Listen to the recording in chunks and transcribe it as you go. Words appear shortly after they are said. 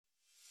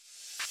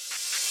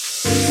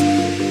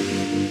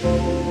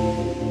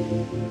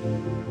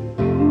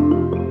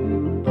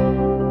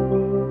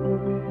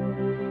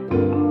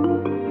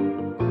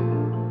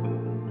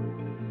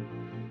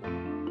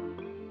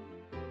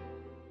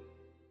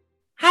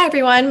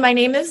everyone. My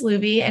name is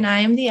Luby, and I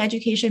am the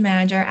education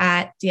manager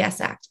at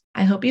DSACT.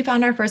 I hope you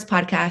found our first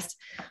podcast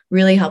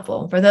really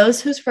helpful. For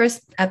those whose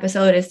first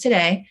episode is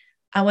today,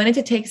 I wanted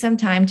to take some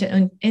time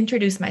to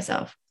introduce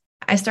myself.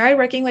 I started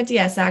working with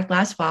DSACT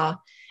last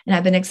fall, and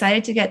I've been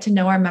excited to get to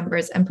know our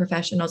members and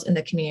professionals in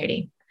the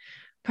community.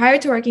 Prior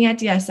to working at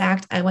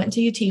DSACT, I went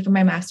to UT for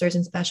my master's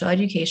in special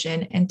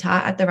education and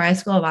taught at the Rise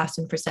School of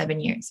Austin for 7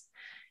 years.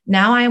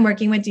 Now I am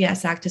working with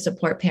DSACT to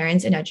support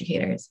parents and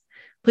educators.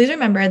 Please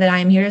remember that I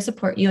am here to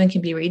support you and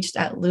can be reached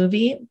at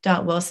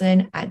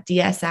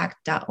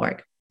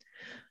luvy.wilson@dsact.org.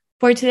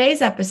 For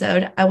today's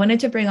episode, I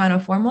wanted to bring on a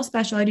formal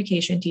special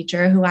education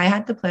teacher who I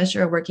had the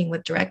pleasure of working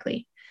with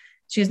directly.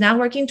 She is now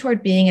working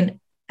toward being an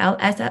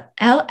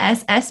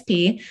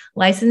LSSP,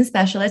 licensed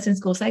specialist in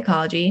school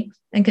psychology,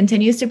 and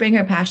continues to bring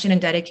her passion and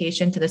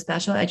dedication to the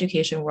special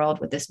education world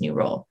with this new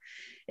role.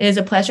 It is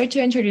a pleasure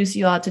to introduce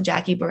you all to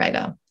Jackie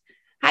Borrego.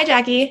 Hi,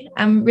 Jackie.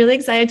 I'm really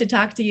excited to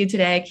talk to you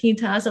today. Can you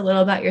tell us a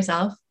little about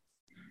yourself?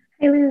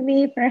 Hi,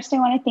 Luby. First, I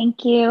want to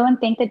thank you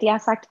and thank the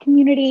DSACT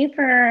community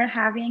for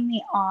having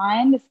me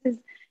on. This is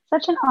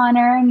such an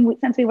honor, and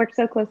since we work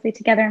so closely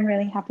together, I'm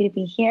really happy to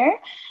be here.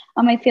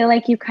 I feel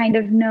like you kind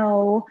of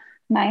know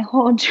my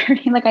whole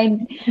journey. Like I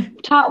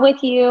taught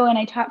with you, and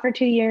I taught for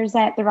 2 years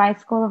at the Rise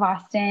School of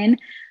Austin.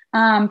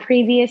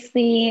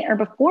 Previously, or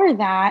before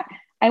that,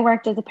 I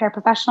worked as a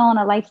paraprofessional in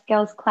a life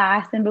skills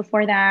class. And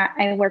before that,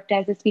 I worked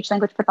as a speech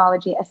language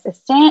pathology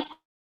assistant.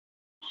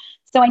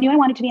 So I knew I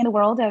wanted to be in the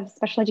world of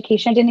special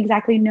education. I didn't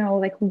exactly know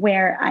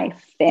where I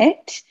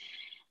fit.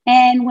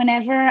 And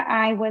whenever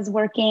I was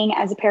working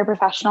as a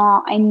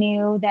paraprofessional, I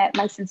knew that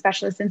licensed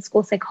specialists and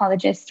school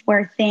psychologists were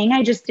a thing.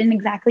 I just didn't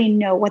exactly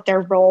know what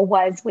their role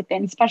was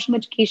within special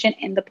education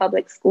in the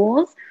public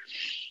schools.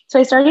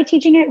 So I started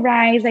teaching at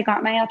Rise. I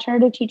got my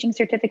alternative teaching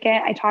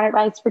certificate. I taught at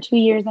Rise for 2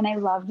 years and I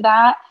loved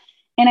that.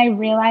 And I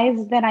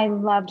realized that I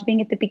loved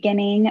being at the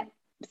beginning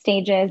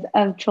stages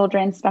of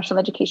children's special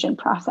education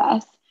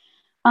process.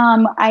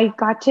 I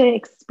got to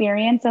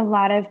experience a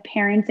lot of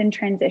parents in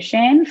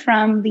transition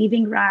from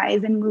leaving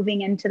Rise and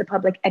moving into the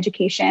public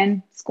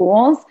education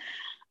schools.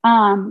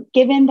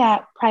 Given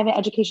that private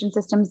education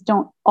systems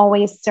don't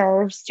always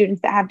serve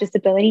students that have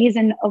disabilities,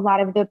 and a lot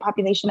of the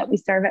population that we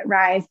serve at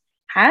Rise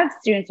have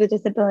students with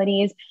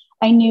disabilities,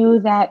 I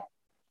knew that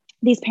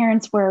these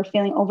parents were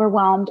feeling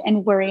overwhelmed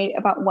and worried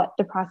about what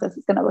the process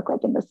is going to look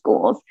like in the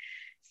schools.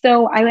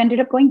 So I ended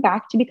up going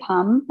back to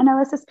become an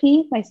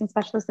LSSP, licensed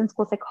specialist in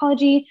school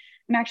psychology.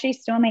 I'm actually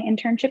still in my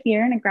internship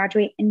year and I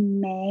graduate in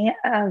May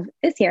of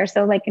this year.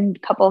 So in a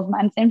couple of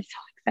months, I'm so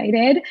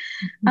excited.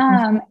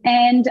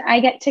 And I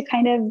get to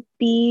kind of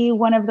be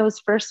one of those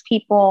first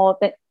people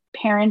that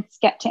parents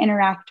get to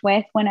interact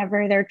with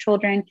whenever their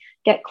children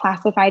get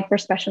classified for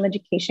special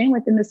education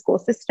within the school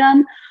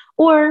system,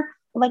 or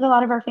like a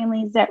lot of our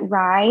families that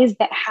Rise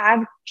that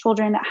have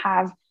children that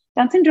have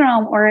Down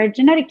syndrome or a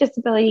genetic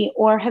disability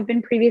or have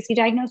been previously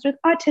diagnosed with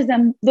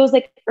autism, those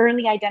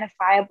early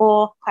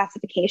identifiable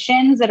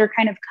classifications that are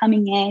kind of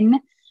coming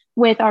in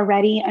with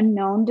already a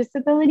known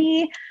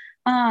disability.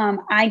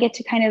 I get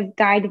to kind of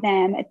guide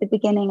them at the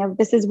beginning of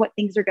this is what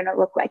things are going to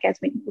look like as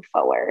we move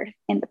forward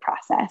in the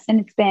process.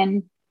 And it's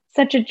been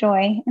such a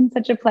joy and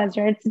such a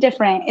pleasure. It's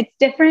different. It's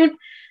different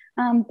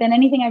than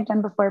anything I've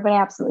done before, but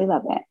I absolutely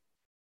love it.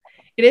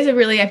 It is a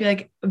really, I feel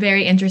like,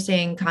 very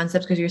interesting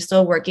concept because you're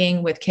still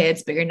working with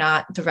kids, but you're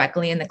not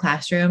directly in the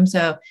classroom.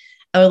 So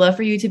I would love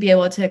for you to be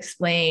able to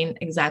explain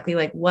exactly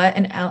what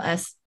an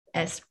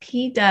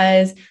LSSP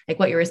does,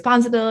 what your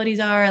responsibilities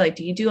are.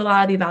 Do you do a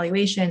lot of the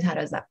evaluations? How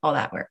does all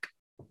that work?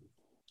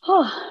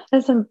 Oh,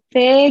 that's a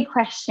big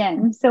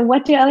question. So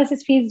what do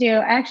LSSPs do?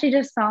 I actually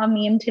just saw a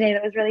meme today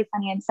that was really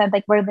funny. It said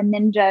we're the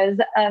ninjas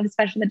of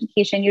special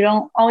education. You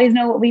don't always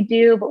know what we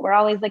do, but we're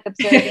always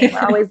observing, we're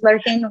always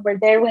lurking, we're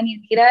there when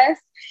you need us.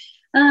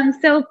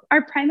 So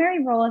our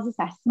primary role is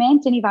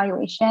assessment and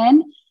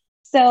evaluation.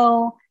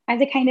 So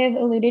as I kind of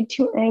alluded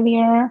to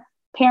earlier,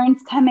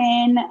 parents come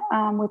in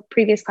with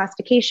previous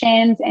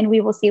classifications, and we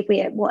will see if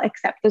we will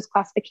accept those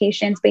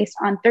classifications based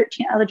on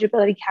 13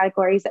 eligibility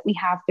categories that we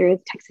have through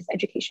the Texas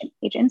Education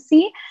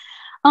Agency.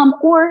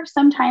 Or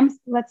sometimes,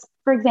 let's,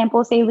 for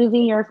example, say,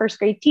 Luby, you're a first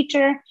grade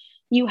teacher.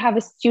 You have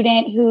a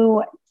student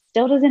who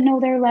still doesn't know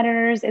their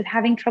letters, is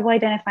having trouble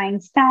identifying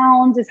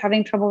sounds, is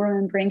having trouble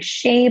remembering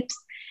shapes.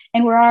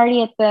 And we're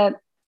already at the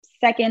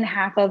second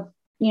half of,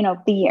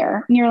 the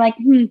year. And you're like,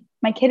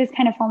 my kid is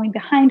kind of falling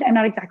behind. I'm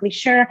not exactly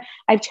sure.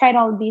 I've tried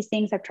all of these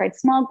things. I've tried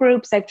small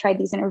groups. I've tried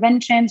these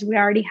interventions. We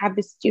already have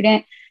the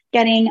student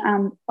getting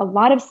a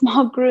lot of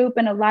small group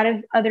and a lot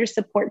of other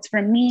supports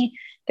from me.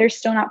 They're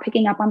still not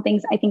picking up on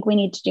things. I think we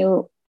need to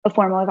do a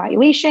formal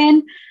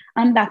evaluation.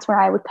 That's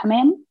where I would come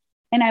in.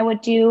 And I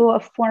would do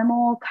a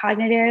formal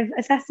cognitive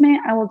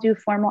assessment. I will do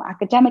formal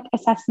academic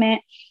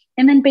assessment.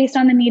 And then based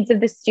on the needs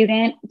of the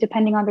student,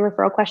 depending on the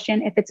referral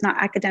question, if it's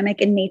not academic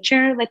in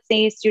nature, let's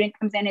say a student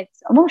comes in,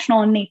 it's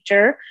emotional in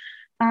nature,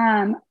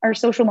 or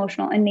social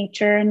emotional in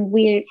nature, and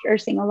we are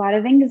seeing a lot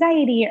of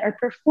anxiety or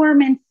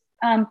performance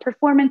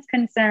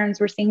concerns.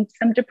 We're seeing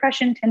some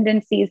depression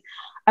tendencies.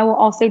 I will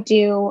also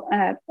do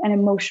an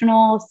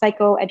emotional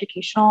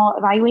psychoeducational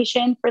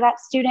evaluation for that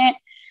student.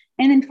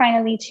 And then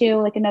finally,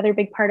 too, like another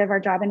big part of our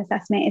job and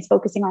assessment is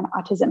focusing on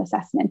autism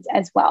assessments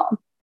as well.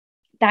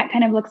 That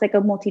kind of looks like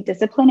a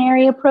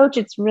multidisciplinary approach.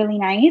 It's really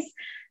nice.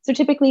 So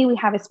typically we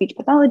have a speech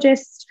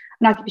pathologist,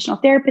 an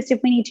occupational therapist if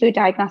we need to, a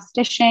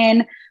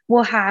diagnostician.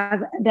 We'll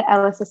have the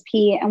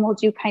LSSP, and we'll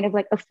do kind of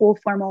like a full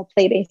formal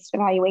play-based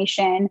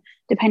evaluation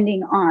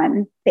depending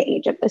on the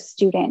age of the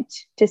student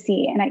to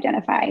see and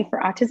identify for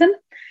autism.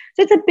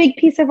 So it's a big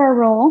piece of our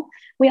role.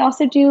 We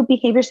also do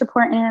behavior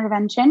support and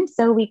intervention.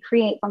 So we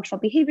create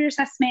functional behavior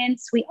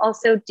assessments. We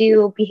also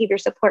do behavior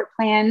support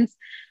plans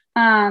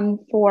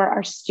for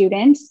our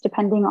students,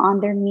 depending on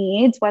their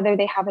needs, whether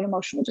they have an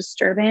emotional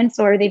disturbance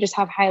or they just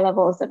have high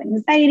levels of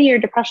anxiety or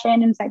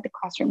depression inside the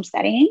classroom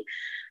setting.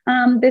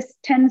 This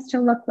tends to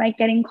look like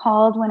getting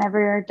called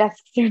whenever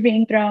desks are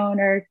being thrown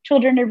or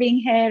children are being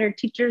hit or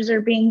teachers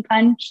are being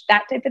punched,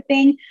 that type of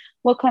thing.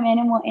 We'll come in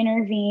and we'll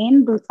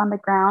intervene, boots on the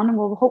ground, and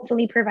we'll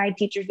hopefully provide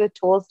teachers with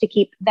tools to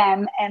keep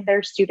them and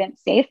their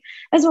students safe,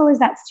 as well as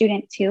that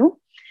student too.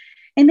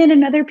 And then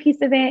another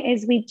piece of it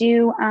is we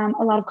do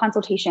a lot of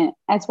consultation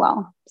as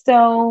well.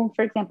 So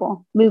for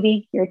example,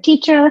 Luby, you're a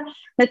teacher.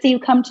 Let's say you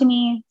come to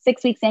me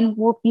 6 weeks in,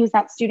 we'll use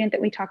that student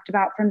that we talked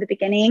about from the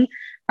beginning.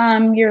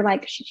 You're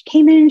like, she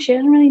came in, she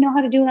doesn't really know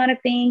how to do a lot of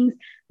things.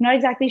 I'm not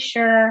exactly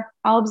sure.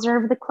 I'll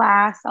observe the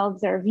class, I'll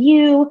observe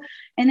you,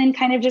 and then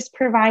kind of just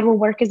we'll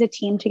work as a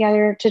team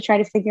together to try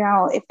to figure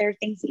out if there are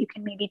things that you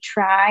can maybe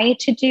try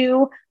to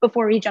do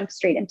before we jump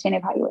straight into an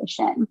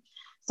evaluation.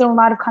 So a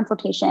lot of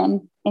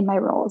consultation in my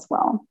role as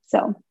well.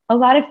 So a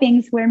lot of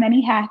things, wear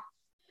many hats.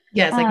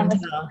 Yes, I can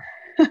tell.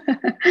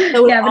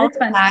 So with all of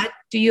that,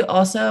 do you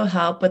also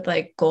help with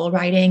like goal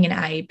writing and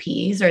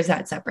IEPs, or is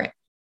that separate?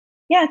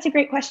 Yeah, it's a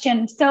great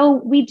question. So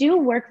we do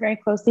work very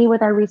closely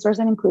with our resource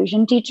and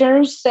inclusion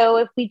teachers. So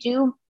if we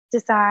do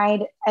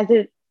decide as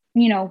a,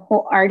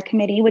 whole ARD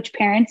committee, which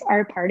parents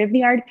are part of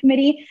the ARD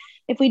committee,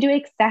 if we do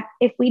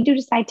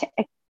decide to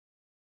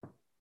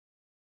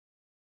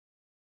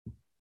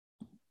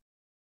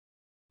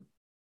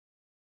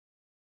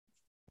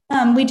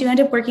we do end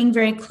up working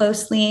very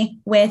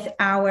closely with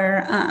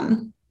our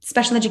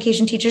special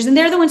education teachers, and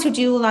they're the ones who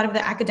do a lot of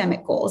the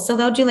academic goals. So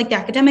they'll do like the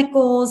academic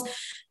goals,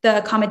 the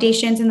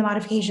accommodations and the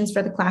modifications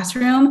for the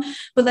classroom.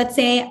 But let's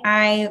say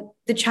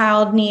the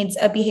child needs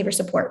a behavior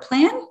support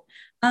plan.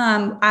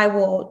 I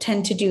will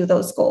tend to do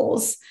those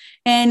goals.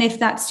 And if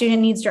that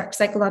student needs direct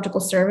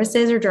psychological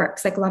services or direct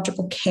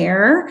psychological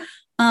care,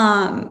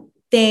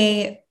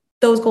 those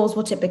goals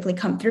will typically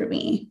come through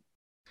me.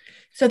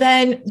 So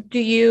then do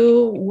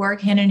you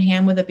work hand in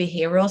hand with a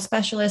behavioral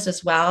specialist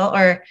as well?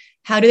 Or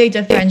how do they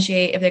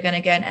differentiate if they're going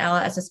to get an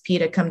LSSP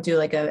to come do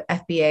like a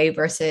FBA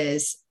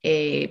versus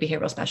a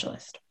behavioral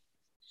specialist?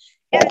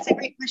 Yeah, that's a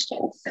great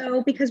question.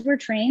 So because we're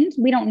trained,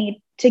 we don't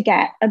need to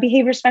get a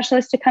behavior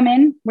specialist to come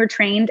in. We're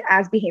trained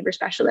as behavior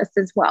specialists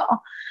as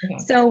well. Okay.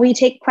 So we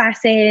take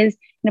classes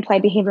in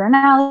applied behavior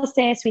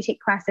analysis. We take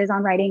classes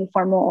on writing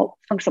formal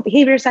functional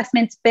behavior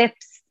assessments,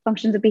 BIPs,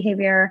 functions of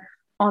behavior,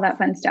 all that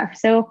fun stuff.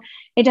 So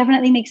it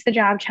definitely makes the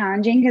job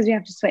challenging because we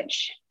have to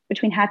switch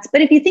between hats.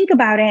 But if you think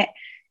about it,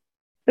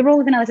 the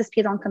role of an LSSP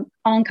is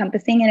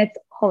all-encompassing and it's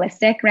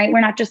holistic, right? We're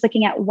not just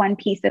looking at one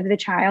piece of the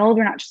child.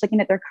 We're not just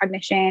looking at their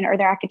cognition or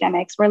their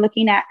academics. We're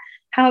looking at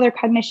how their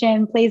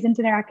cognition plays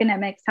into their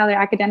academics, how their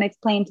academics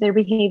play into their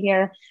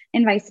behavior,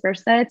 and vice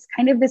versa. It's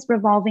kind of this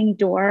revolving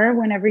door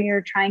whenever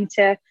you're trying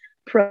to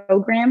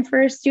program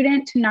for a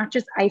student to not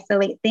just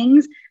isolate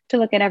things, to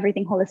look at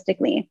everything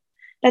holistically.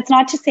 That's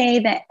not to say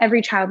that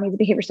every child needs a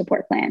behavior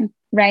support plan,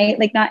 right?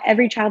 Like not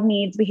every child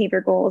needs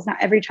behavior goals. Not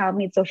every child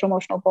needs social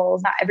emotional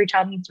goals. Not every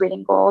child needs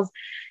reading goals.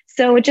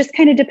 So it just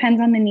kind of depends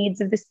on the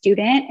needs of the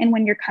student. And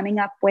when you're coming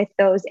up with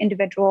those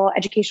individual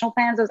educational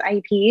plans, those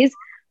IEPs,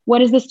 what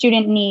does the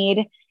student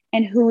need?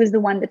 And who is the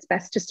one that's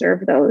best to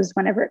serve those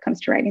whenever it comes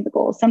to writing the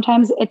goals?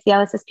 Sometimes it's the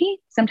LSSP.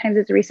 Sometimes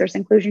it's a resource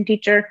inclusion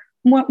teacher.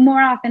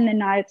 More often than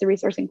not, it's a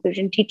resource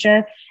inclusion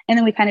teacher. And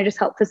then we kind of just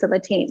help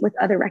facilitate with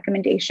other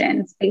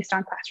recommendations based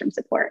on classroom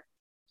support.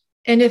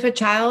 And if a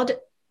child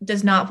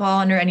does not fall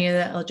under any of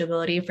the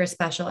eligibility for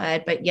special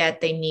ed, but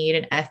yet they need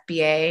an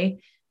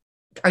FBA,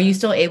 are you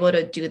still able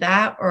to do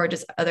that, or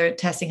does other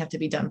testing have to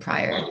be done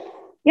prior?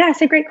 Yeah,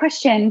 it's a great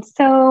question.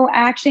 So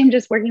I actually am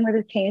just working with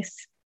a case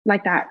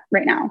like that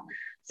right now.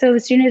 So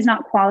the student is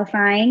not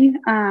qualifying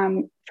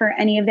for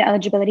any of the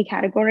eligibility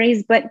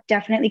categories, but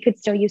definitely could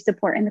still use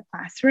support in the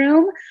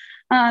classroom.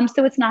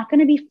 So it's not going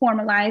to be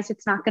formalized.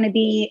 It's not going to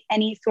be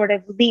any sort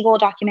of legal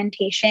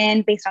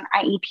documentation based on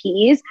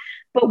IEPs,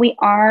 but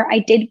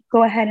I did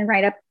go ahead and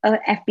write up a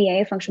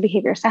FBA, functional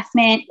behavior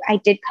assessment. I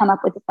did come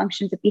up with the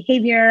functions of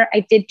behavior.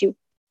 I did do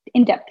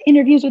in-depth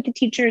interviews with the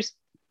teachers,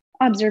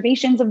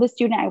 observations of the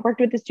student. I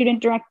worked with the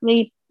student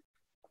directly,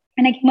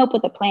 and I came up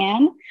with a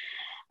plan.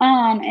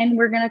 And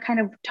we're going to kind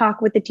of talk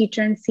with the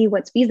teacher and see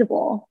what's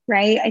feasible,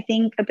 right? I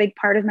think a big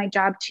part of my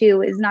job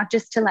too is not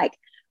just to like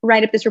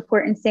write up this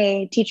report and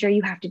say, teacher,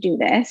 you have to do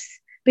this,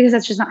 because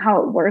that's just not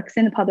how it works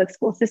in the public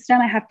school system.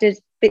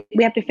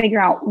 We have to figure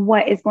out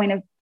what is going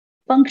to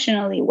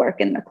functionally work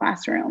in the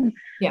classroom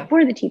Yeah.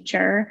 for the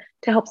teacher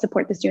to help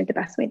support the student the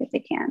best way that they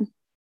can.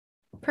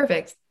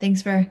 Perfect.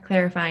 Thanks for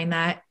clarifying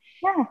that.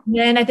 Yeah.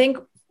 Then I think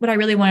what I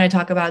really want to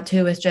talk about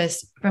too is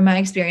just from my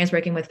experience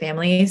working with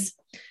families,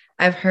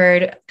 I've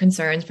heard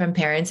concerns from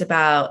parents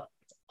about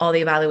all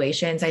the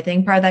evaluations. I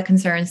think part of that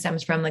concern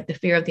stems from like the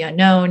fear of the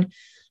unknown,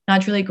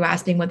 not really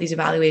grasping what these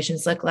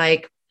evaluations look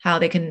like, how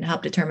they can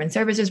help determine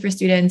services for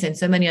students, and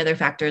so many other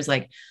factors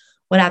like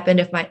what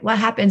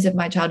happens if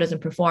my child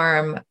doesn't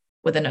perform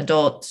with an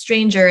adult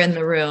stranger in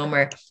the room,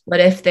 or what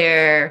if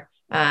they're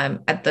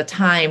at the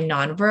time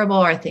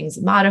nonverbal, are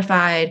things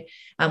modified?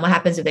 What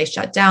happens if they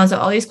shut down? So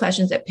all these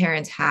questions that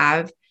parents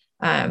have.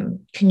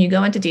 Can you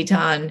go into detail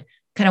on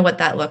kind of what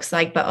that looks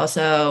like, but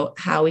also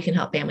how we can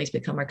help families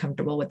become more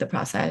comfortable with the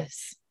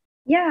process?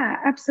 Yeah,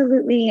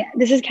 absolutely.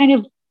 This is kind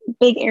of a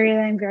big area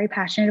that I'm very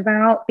passionate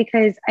about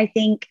because I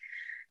think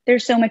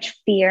there's so much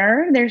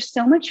fear. There's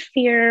so much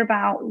fear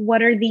about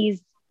what are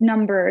these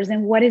numbers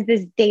and what is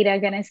this data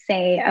going to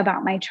say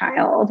about my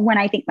child when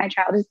I think my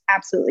child is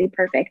absolutely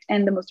perfect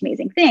and the most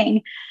amazing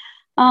thing.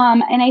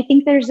 And I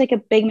think there's like a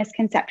big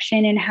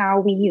misconception in how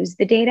we use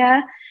the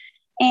data.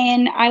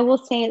 And I will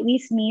say, at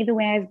least me, the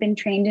way I've been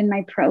trained in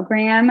my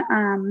program,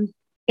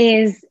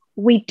 is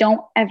we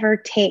don't ever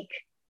take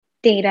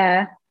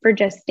data for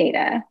just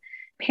data.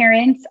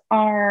 Parents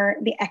are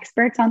the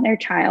experts on their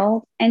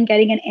child, and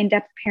getting an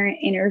in-depth parent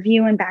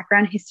interview and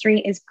background history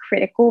is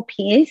critical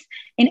piece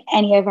in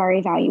any of our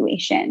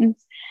evaluations.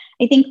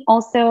 I think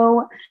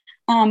also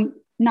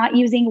not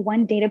using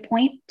one data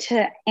point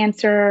to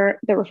answer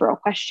the referral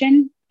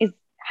question is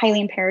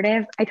highly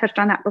imperative. I touched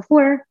on that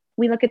before.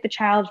 We look at the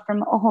child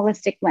from a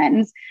holistic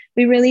lens.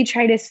 We really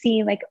try to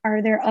see, like,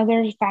 are there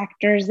other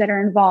factors that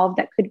are involved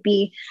that could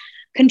be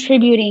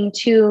contributing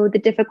to the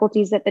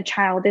difficulties that the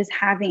child is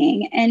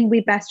having? And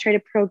we best try to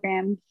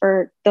program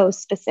for those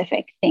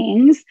specific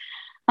things.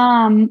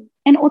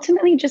 And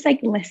ultimately just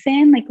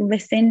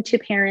listen to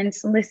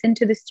parents, listen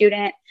to the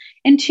student,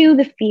 and to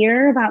the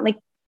fear about like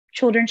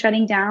children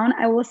shutting down.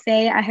 I will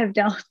say I have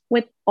dealt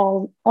with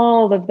all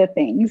of the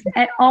things,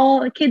 and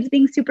all kids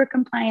being super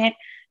compliant,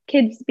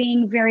 kids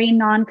being very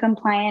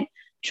non-compliant,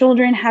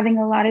 children having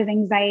a lot of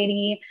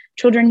anxiety,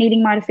 children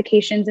needing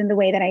modifications in the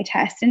way that I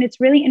test. And it's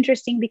really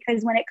interesting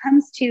because when it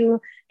comes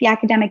to the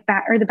academic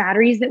or the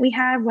batteries that we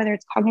have, whether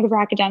it's cognitive or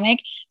academic,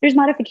 there's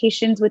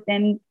modifications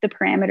within the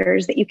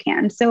parameters that you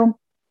can. So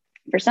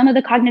for some of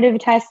the cognitive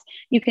tests,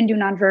 you can do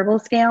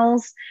nonverbal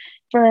scales.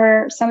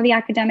 For some of the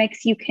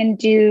academics, you can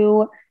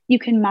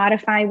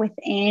modify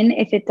within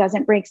if it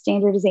doesn't break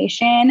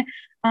standardization.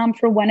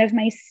 For one of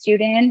my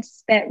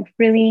students that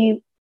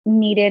really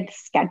needed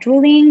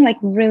scheduling,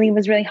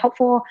 was really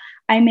helpful,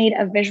 I made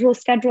a visual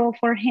schedule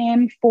for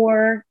him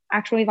for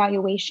actual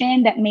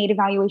evaluation that made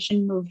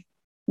evaluation move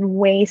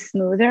way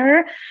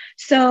smoother.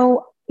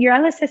 So your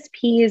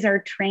LSSPs are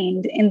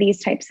trained in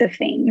these types of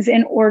things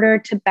in order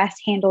to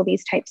best handle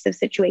these types of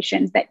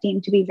situations that deem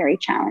to be very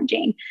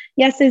challenging.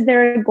 Yes, is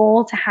there a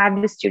goal to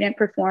have the student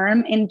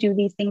perform and do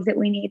these things that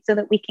we need so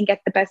that we can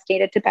get the best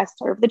data to best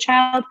serve the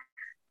child?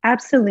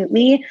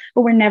 Absolutely.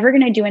 But we're never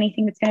going to do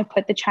anything that's going to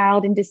put the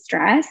child in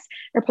distress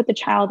or put the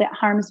child at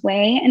harm's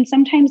way. And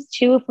sometimes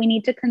too, if we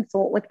need to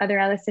consult with other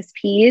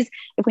LSSPs,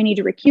 if we need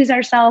to recuse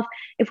ourselves,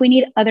 if we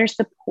need other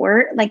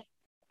support, like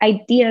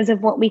ideas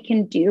of what we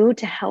can do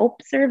to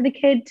help serve the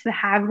kid, to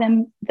have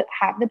them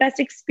have the best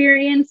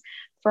experience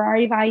for our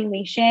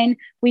evaluation,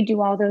 we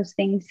do all those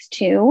things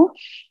too.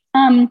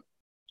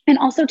 And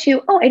also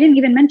too, I didn't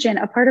even mention,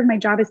 a part of my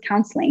job is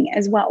counseling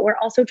as well. We're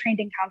also trained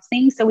in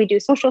counseling. So we do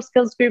social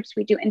skills groups,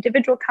 we do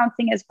individual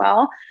counseling as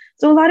well.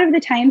 So a lot of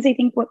the times, I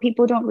think what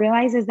people don't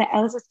realize is that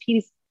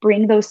LSSPs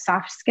bring those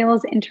soft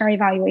skills into our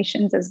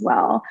evaluations as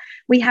well.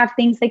 We have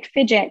things like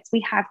fidgets,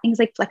 we have things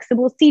like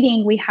flexible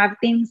seating, we have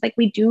things like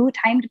we do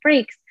timed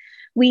breaks.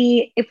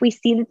 If we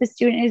see that the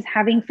student is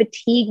having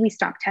fatigue, we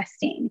stop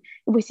testing.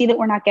 If we see that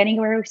we're not getting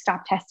where, we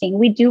stop testing.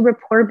 We do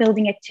rapport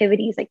building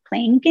activities like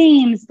playing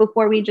games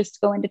before we just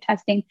go into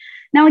testing.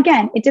 Now,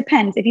 again, it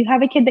depends. If you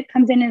have a kid that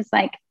comes in as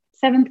like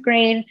 7th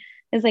grade,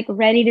 is like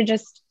ready to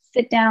just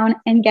sit down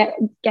and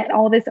get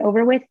all this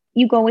over with,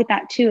 you go with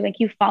that too. Like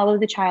you follow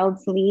the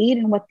child's lead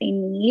and what they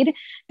need,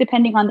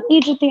 depending on the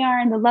age that they are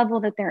and the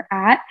level that they're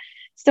at.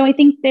 So I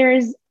think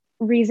there's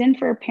reason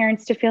for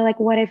parents to feel like,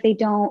 what if they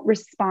don't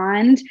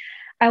respond?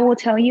 I will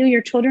tell you,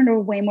 your children are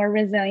way more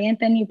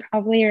resilient than you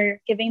probably are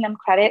giving them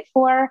credit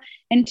for.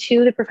 And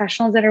two, the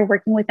professionals that are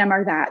working with them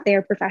they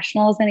are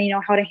professionals and they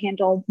know how to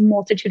handle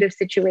multitude of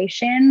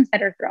situations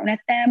that are thrown at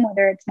them,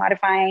 whether it's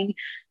modifying,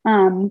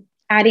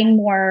 adding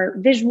more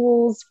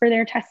visuals for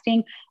their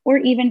testing, or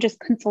even just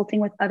consulting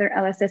with other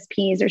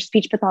LSSPs or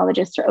speech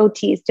pathologists or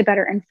OTs to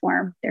better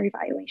inform their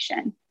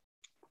evaluation.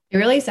 It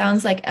really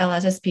sounds like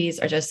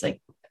LSSPs are just like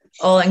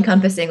all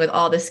encompassing with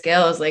all the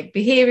skills like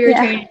behavior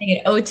training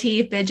and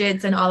OT,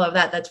 fidgets, and all of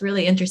that. That's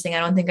really interesting. I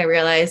don't think I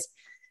realized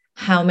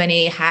how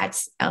many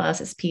hats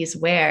LSSPs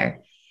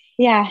wear.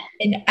 Yeah.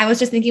 And I was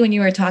just thinking when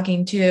you were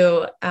talking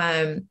to,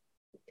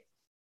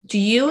 do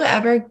you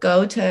ever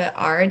go to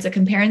ARDS? Like,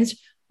 can parents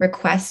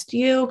request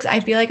you? Because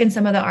I feel like in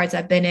some of the arts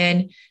I've been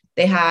in,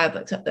 they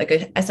have like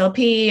a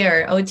SLP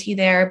or OT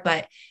there,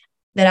 but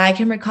that I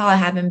can recall, I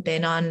haven't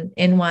been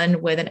in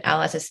one with an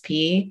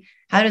LSSP.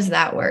 How does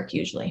that work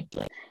usually?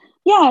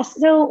 Yeah,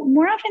 so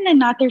more often than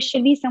not, there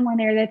should be someone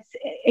there that's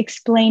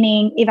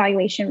explaining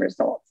evaluation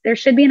results. There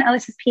should be an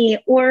LSSP,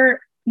 or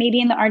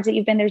maybe in the arts that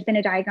you've been, there's been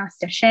a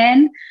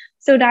diagnostician.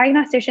 So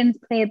diagnosticians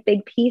play a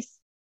big piece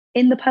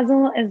in the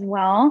puzzle as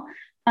well.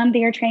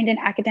 They are trained in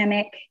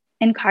academic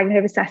and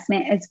cognitive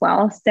assessment as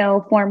well.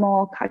 So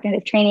formal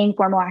cognitive training,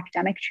 formal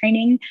academic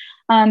training.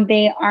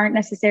 They aren't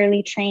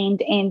necessarily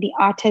trained in the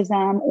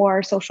autism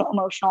or social,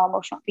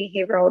 emotional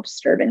behavioral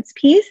disturbance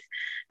piece.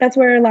 That's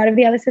where a lot of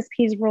the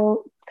LSSPs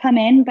role come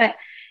in. But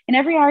in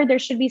every art, there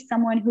should be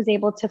someone who's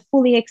able to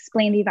fully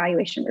explain the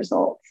evaluation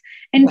results.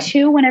 And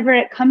two, whenever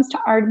it comes to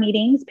ARD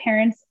meetings,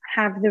 parents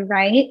have the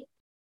right.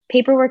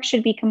 Paperwork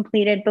should be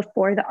completed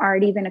before the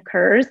ARD even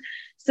occurs.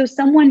 So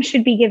someone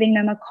should be giving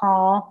them a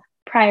call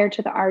prior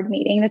to the ARD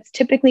meeting. That's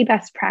typically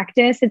best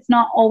practice. It's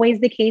not always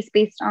the case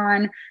based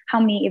on how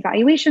many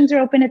evaluations are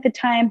open at the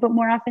time, but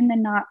more often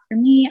than not, for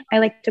me, I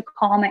like to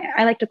call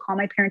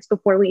my parents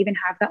before we even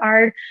have the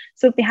ARD.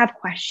 So if they have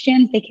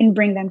questions, they can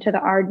bring them to the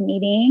ARD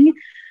meeting.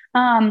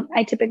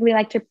 I typically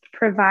like to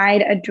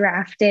provide a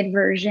drafted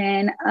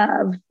version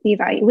of the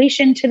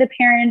evaluation to the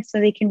parents so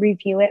they can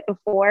review it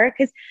before,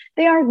 because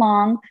they are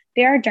long,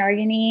 they are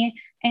jargony.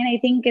 And I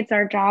think it's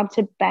our job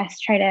to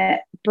best try to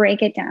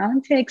break it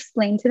down to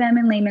explain to them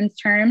in layman's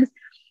terms.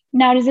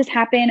 Now, does this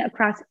happen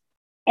across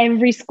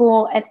every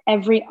school, at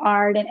every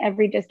ARD, in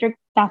every district?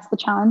 That's the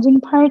challenging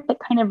part that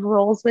kind of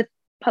rolls with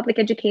public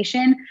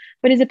education.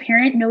 But as a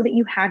parent, know that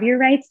you have your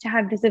rights to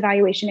have this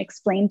evaluation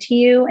explained to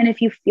you. And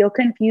if you feel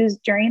confused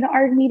during the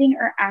ARD meeting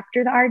or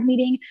after the ARD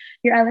meeting,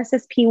 your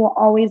LSSP will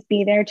always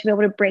be there to be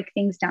able to break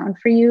things down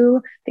for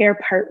you. They're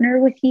a partner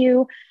with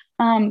you.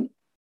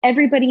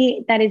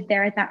 Everybody that is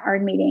there at that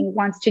ARD meeting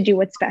wants to do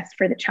what's best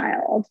for the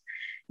child.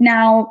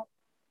 Now,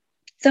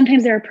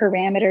 sometimes there are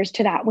parameters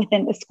to that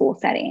within the school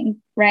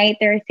setting, right?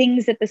 There are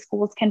things that the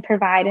schools can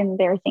provide, and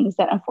there are things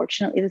that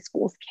unfortunately the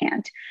schools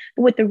can't.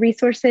 But with the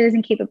resources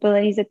and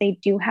capabilities that they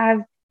do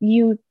have,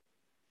 your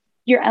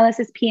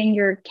LSSP and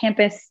your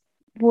campus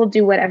will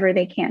do whatever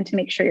they can to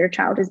make sure your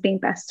child is being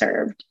best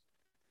served.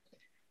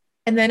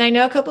 And then I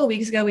know a couple of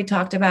weeks ago, we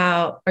talked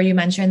about, or you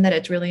mentioned that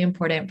it's really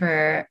important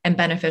and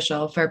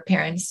beneficial for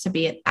parents to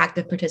be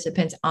active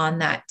participants on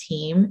that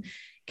team.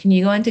 Can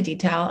you go into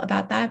detail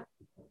about that?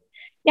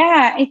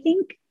 Yeah, I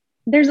think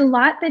there's a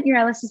lot that your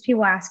LSSP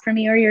will ask from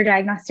you or your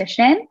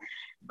diagnostician.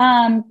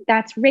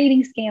 That's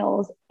rating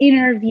scales,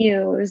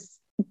 interviews,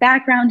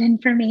 background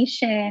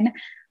information.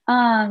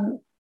 And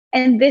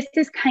this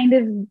is kind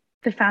of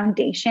the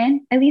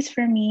foundation, at least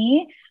for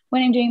me.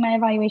 When I'm doing my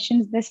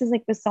evaluations, this is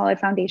like the solid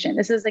foundation.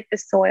 This is like the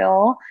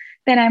soil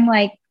that I'm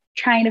like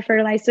trying to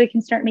fertilize so I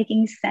can start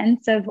making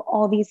sense of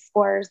all these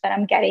scores that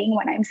I'm getting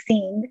when I'm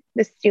seeing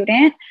the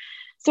student.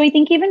 So I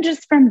think even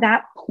just from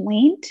that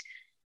point,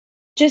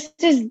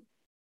 just as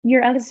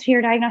your LSP,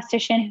 your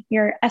diagnostician,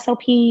 your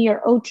SLP,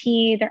 your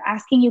OT, they're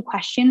asking you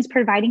questions,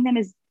 providing them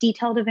as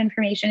detailed of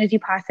information as you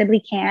possibly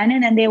can.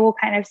 And then they will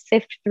kind of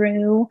sift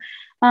through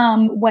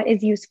what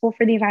is useful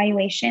for the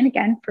evaluation,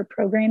 again, for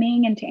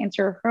programming and to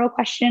answer referral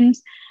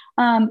questions.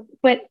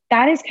 But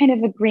that is kind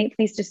of a great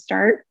place to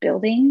start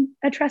building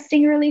a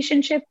trusting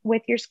relationship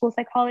with your school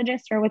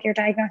psychologist or with your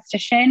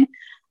diagnostician.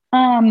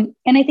 And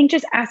I think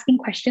just asking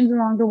questions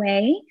along the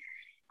way,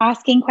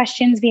 asking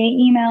questions via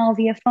email,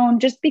 via phone,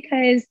 just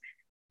because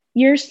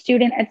your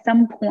student at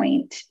some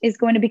point is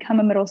going to become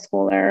a middle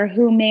schooler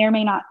who may or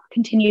may not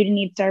continue to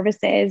need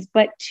services,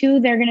 but two,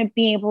 they're going to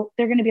be able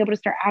to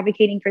start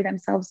advocating for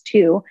themselves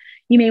too.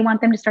 You may want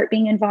them to start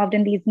being involved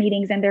in these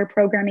meetings and their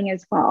programming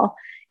as well.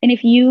 And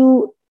if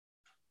you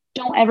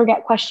don't ever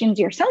get questions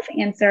yourself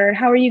answered,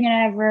 how are you going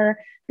to ever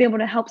be able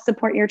to help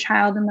support your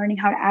child in learning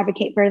how to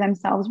advocate for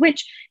themselves,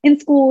 which in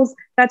schools,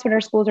 that's what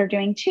our schools are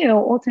doing too.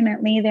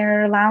 Ultimately,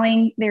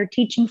 they're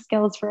teaching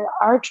skills for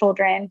our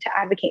children to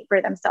advocate for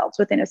themselves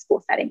within a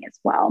school setting as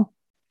well.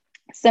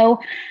 So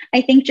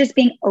I think just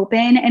being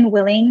open and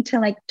willing to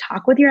like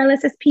talk with your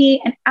LSSP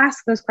and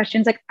ask those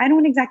questions, like, I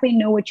don't exactly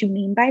know what you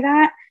mean by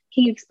that.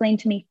 Can you explain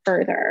to me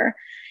further?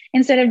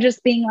 Instead of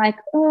just being like,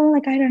 oh,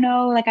 like, I don't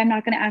know, like, I'm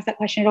not going to ask that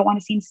question. I don't want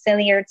to seem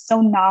silly or it's so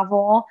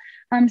novel.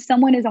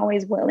 Someone is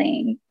always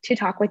willing to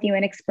talk with you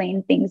and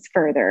explain things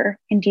further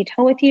in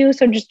detail with you.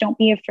 So just don't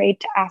be afraid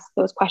to ask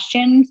those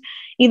questions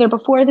either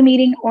before the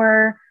meeting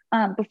or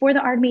before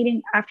the ARD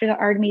meeting, after the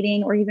ARD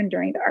meeting, or even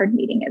during the ARD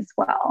meeting as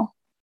well.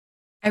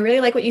 I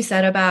really like what you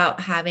said about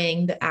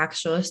having the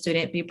actual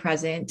student be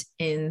present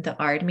in the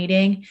ARD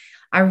meeting.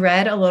 I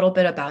read a little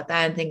bit about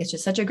that and think it's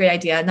just such a great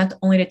idea, not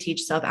only to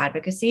teach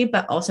self-advocacy,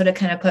 but also to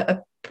kind of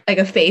put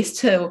a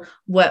face to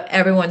what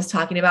everyone's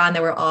talking about and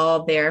that we're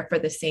all there for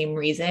the same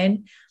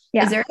reason.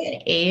 Yeah. Is there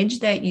an age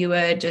that you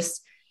would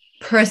just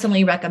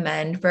personally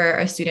recommend for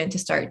a student to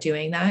start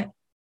doing that?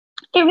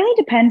 It really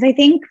depends. I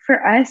think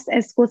for us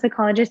as school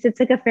psychologists, it's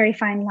like a very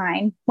fine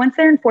line. Once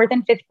they're in 4th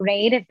and 5th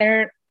grade, if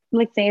they're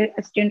let's say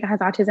a student that has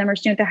autism or a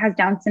student that has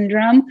Down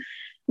syndrome,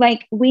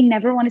 like we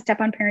never want to step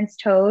on parents'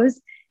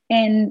 toes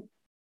and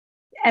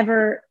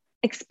ever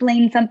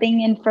explain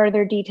something in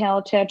further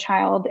detail to a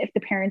child if the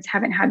parents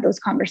haven't had those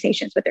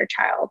conversations with their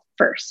child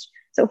first.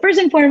 So first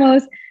and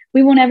foremost,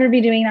 we will never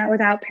be doing that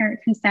without parent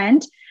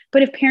consent.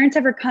 But if parents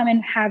ever come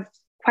and have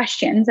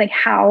questions like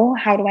how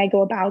do I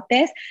go about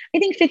this? I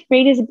think 5th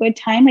grade is a good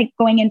time, like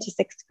going into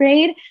 6th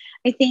grade.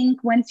 I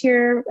think once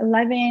you're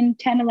 11,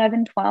 10,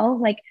 11, 12,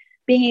 like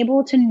being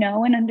able to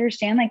know and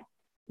understand like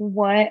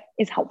what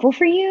is helpful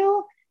for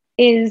you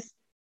is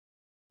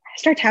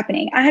starts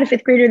happening. I had a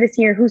 5th grader this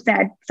year who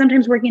said,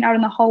 sometimes working out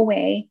in the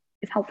hallway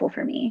is helpful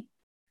for me.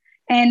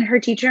 And her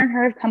teacher and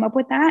her have come up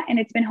with that, and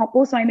it's been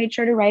helpful. So I made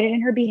sure to write it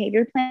in her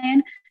behavior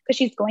plan because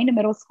she's going to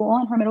middle school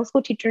and her middle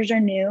school teachers are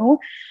new,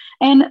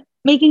 and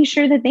making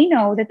sure that they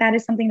know that that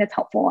is something that's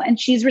helpful and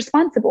she's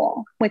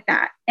responsible with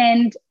that.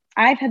 And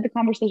I've had the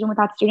conversation with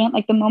that student,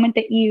 like the moment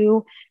that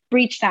you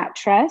breach that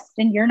trust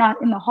and you're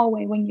not in the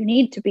hallway when you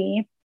need to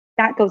be,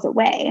 that goes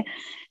away.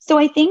 So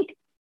I think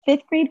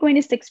 5th grade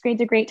going to 6th grade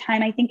is a great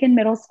time. I think in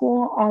middle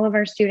school, all of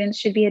our students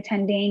should be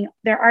attending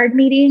their ARD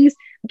meetings.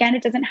 Again,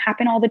 it doesn't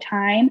happen all the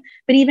time,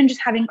 but even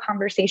just having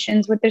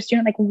conversations with their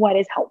student, like what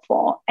is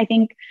helpful. I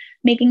think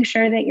making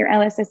sure that your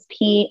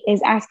LSSP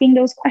is asking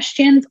those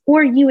questions,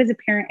 or you as a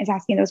parent is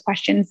asking those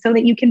questions so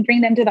that you can bring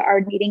them to the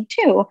ARD meeting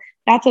too.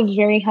 That's a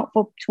very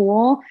helpful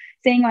tool.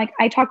 Saying like,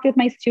 I talked with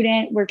my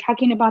student, we're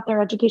talking about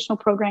their educational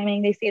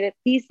programming. They say that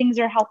these things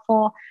are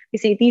helpful. They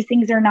say these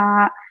things are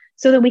not.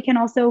 So that we can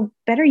also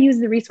better use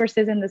the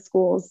resources in the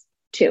schools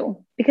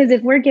too. Because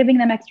if we're giving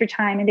them extra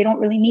time and they don't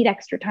really need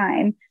extra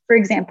time, for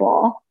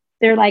example,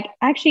 they're like,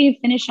 actually, you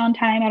finished on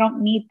time, I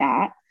don't need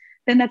that.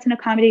 Then that's an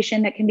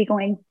accommodation that can be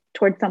going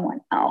towards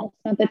someone else.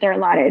 Not that they're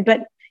allotted,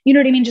 but you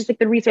know what I mean? Just like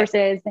the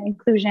resources, the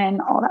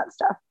inclusion, all that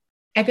stuff.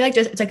 I feel like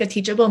it's like a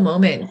teachable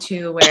moment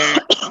too, where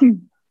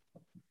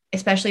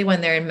especially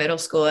when they're in middle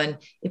school. And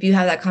if you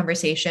have that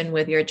conversation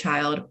with your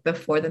child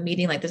before the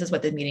meeting, like, this is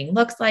what the meeting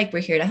looks like. We're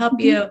here to help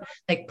you.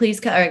 Like, please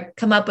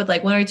come up with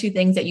like 1 or 2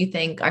 things that you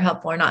think are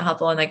helpful or not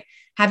helpful. And like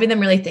having them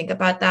really think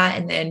about that,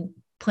 and then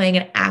playing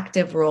an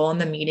active role in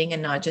the meeting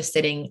and not just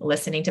sitting,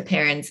 listening to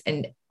parents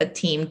and a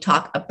team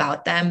talk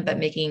about them, but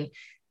making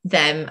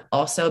them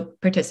also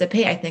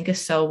participate, I think is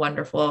so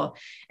wonderful.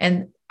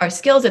 And are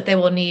skills that they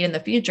will need in the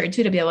future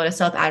too, to be able to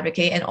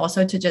self-advocate, and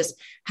also to just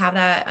have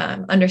that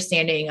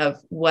understanding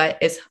of what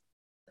is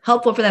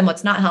helpful for them,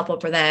 what's not helpful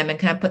for them, and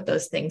kind of put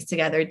those things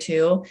together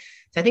too.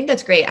 So I think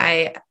that's great.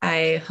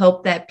 I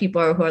hope that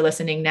people who are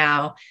listening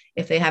now,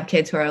 if they have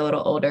kids who are a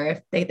little older,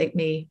 if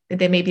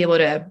they may be able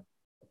to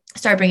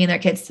start bringing their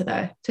kids to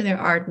their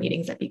ARD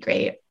meetings. That'd be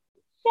great.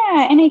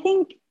 Yeah. And I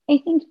think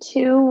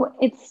too,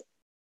 it's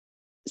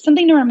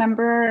something to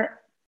remember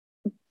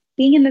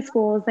being in the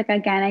schools. Like,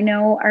 again, I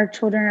know our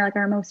children are like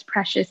our most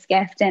precious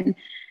gift. And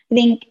I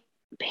think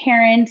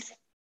parents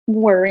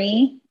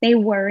worry, they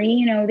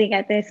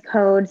get this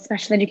code,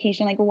 special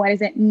education, like, what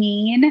does it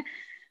mean?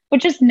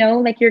 But just know,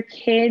 like, your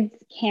kids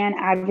can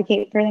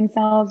advocate for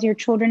themselves. Your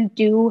children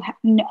do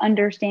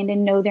understand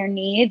and know their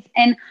needs.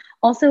 And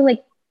also,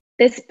 like,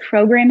 this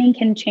programming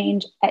can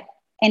change at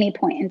any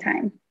point in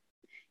time.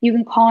 You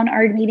can call an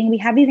ARD meeting. We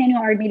have these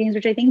annual ARD meetings,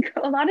 which I think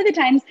a lot of the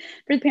times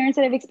for the parents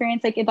that I've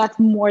experienced, like, that's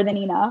more than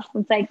enough.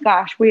 It's like,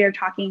 gosh, we are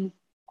talking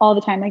all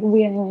the time. Like,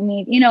 we don't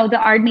need, the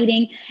ARD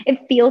meeting,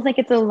 it feels like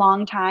it's a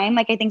long time.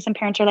 Like, I think some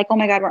parents are like, oh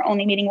my God, we're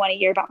only meeting 1 a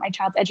year about my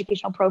child's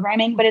educational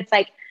programming. But it's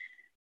like,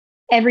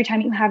 every time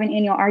you have an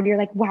annual ARD, you're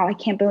like, wow, I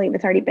can't believe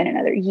it's already been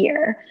another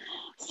year.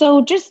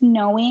 So just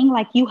knowing,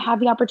 like, you have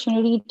the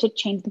opportunity to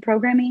change the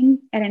programming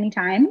at any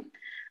time.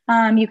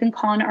 You can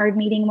call an ARD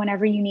meeting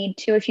whenever you need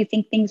to. If you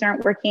think things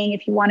aren't working,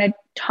 if you want to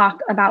talk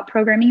about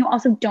programming, you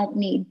also don't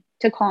need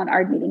to call an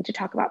ARD meeting to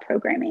talk about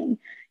programming.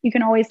 You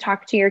can always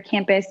talk to your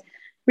campus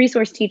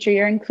resource teacher,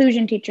 your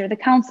inclusion teacher, the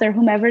counselor,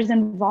 whomever's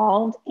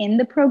involved in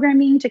the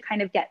programming, to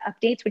kind of get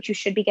updates, which you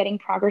should be getting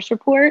progress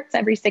reports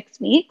every 6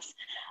 weeks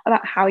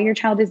about how your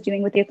child is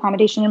doing with the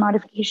accommodation and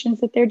modifications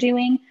that they're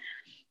doing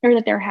or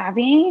that they're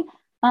having.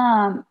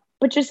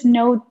 But just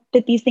know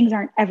that these things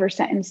aren't ever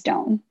set in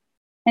stone.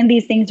 And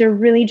these things are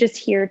really just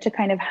here to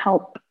kind of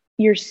help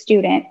your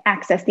student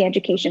access the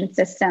education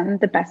system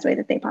the best way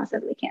that they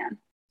possibly can.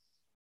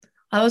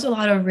 That was a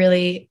lot of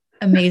really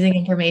amazing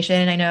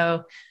information. I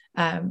know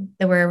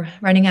that we're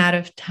running out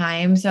of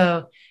time.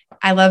 So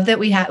I love that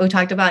we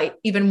talked about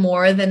even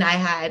more than I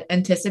had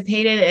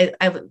anticipated.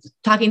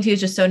 Talking to you is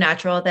just so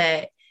natural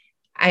that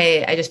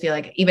I just feel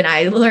like even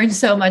I learned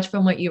so much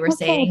from what you were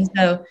saying.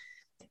 So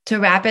to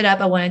wrap it up,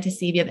 I wanted to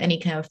see if you have any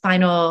kind of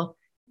final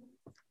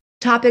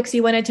topics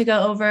you wanted to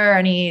go over, or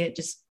any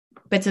just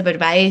bits of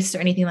advice or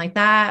anything like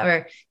that,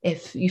 or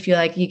if you feel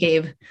like you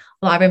gave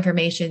a lot of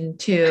information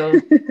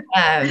to,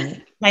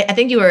 I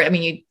think you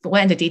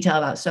went into detail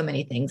about so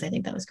many things. I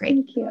think that was great.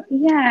 Thank you.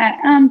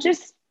 Yeah.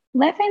 Just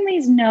let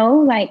families know,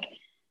 like,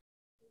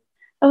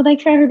 I would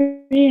like for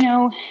everybody to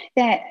know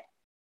that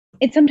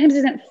it sometimes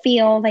doesn't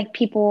feel like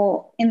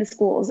people in the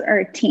schools are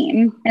a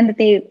team and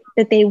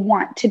that they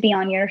want to be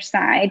on your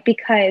side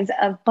because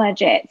of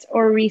budgets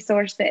or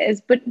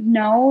resources. But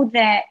know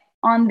that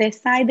on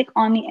this side, like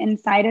on the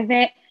inside of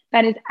it,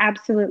 that is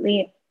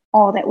absolutely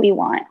all that we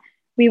want.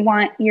 We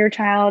want your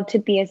child to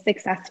be as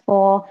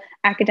successful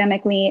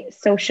academically,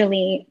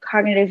 socially,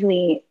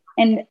 cognitively,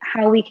 and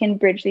how we can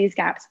bridge these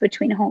gaps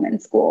between home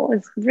and school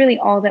is really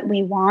all that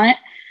we want.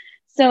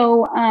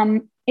 So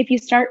if you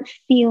start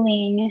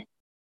feeling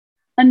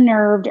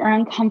unnerved or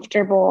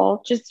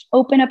uncomfortable, just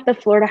open up the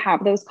floor to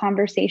have those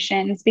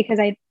conversations, because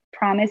I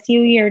promise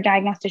you, your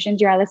diagnosticians,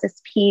 your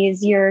LSSPs,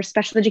 your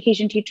special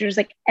education teachers,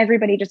 like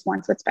everybody just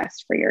wants what's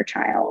best for your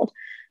child.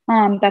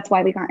 That's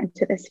why we got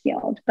into this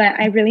field. But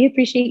I really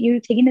appreciate you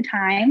taking the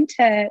time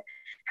to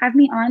have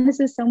me on. This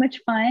is so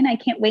much fun. I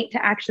can't wait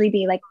to actually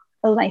be like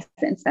a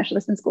licensed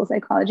specialist in school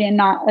psychology and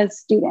not a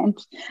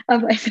student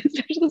of licensed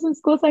specialist in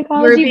school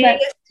psychology. You're being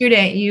a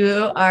student,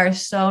 you are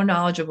so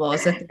knowledgeable.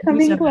 So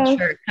thank you so much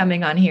for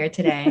coming on here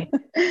today.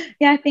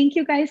 Yeah, thank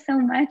you guys so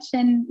much.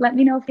 And let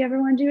me know if you ever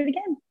want to do it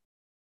again.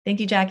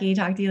 Thank you, Jackie.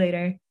 Talk to you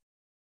later.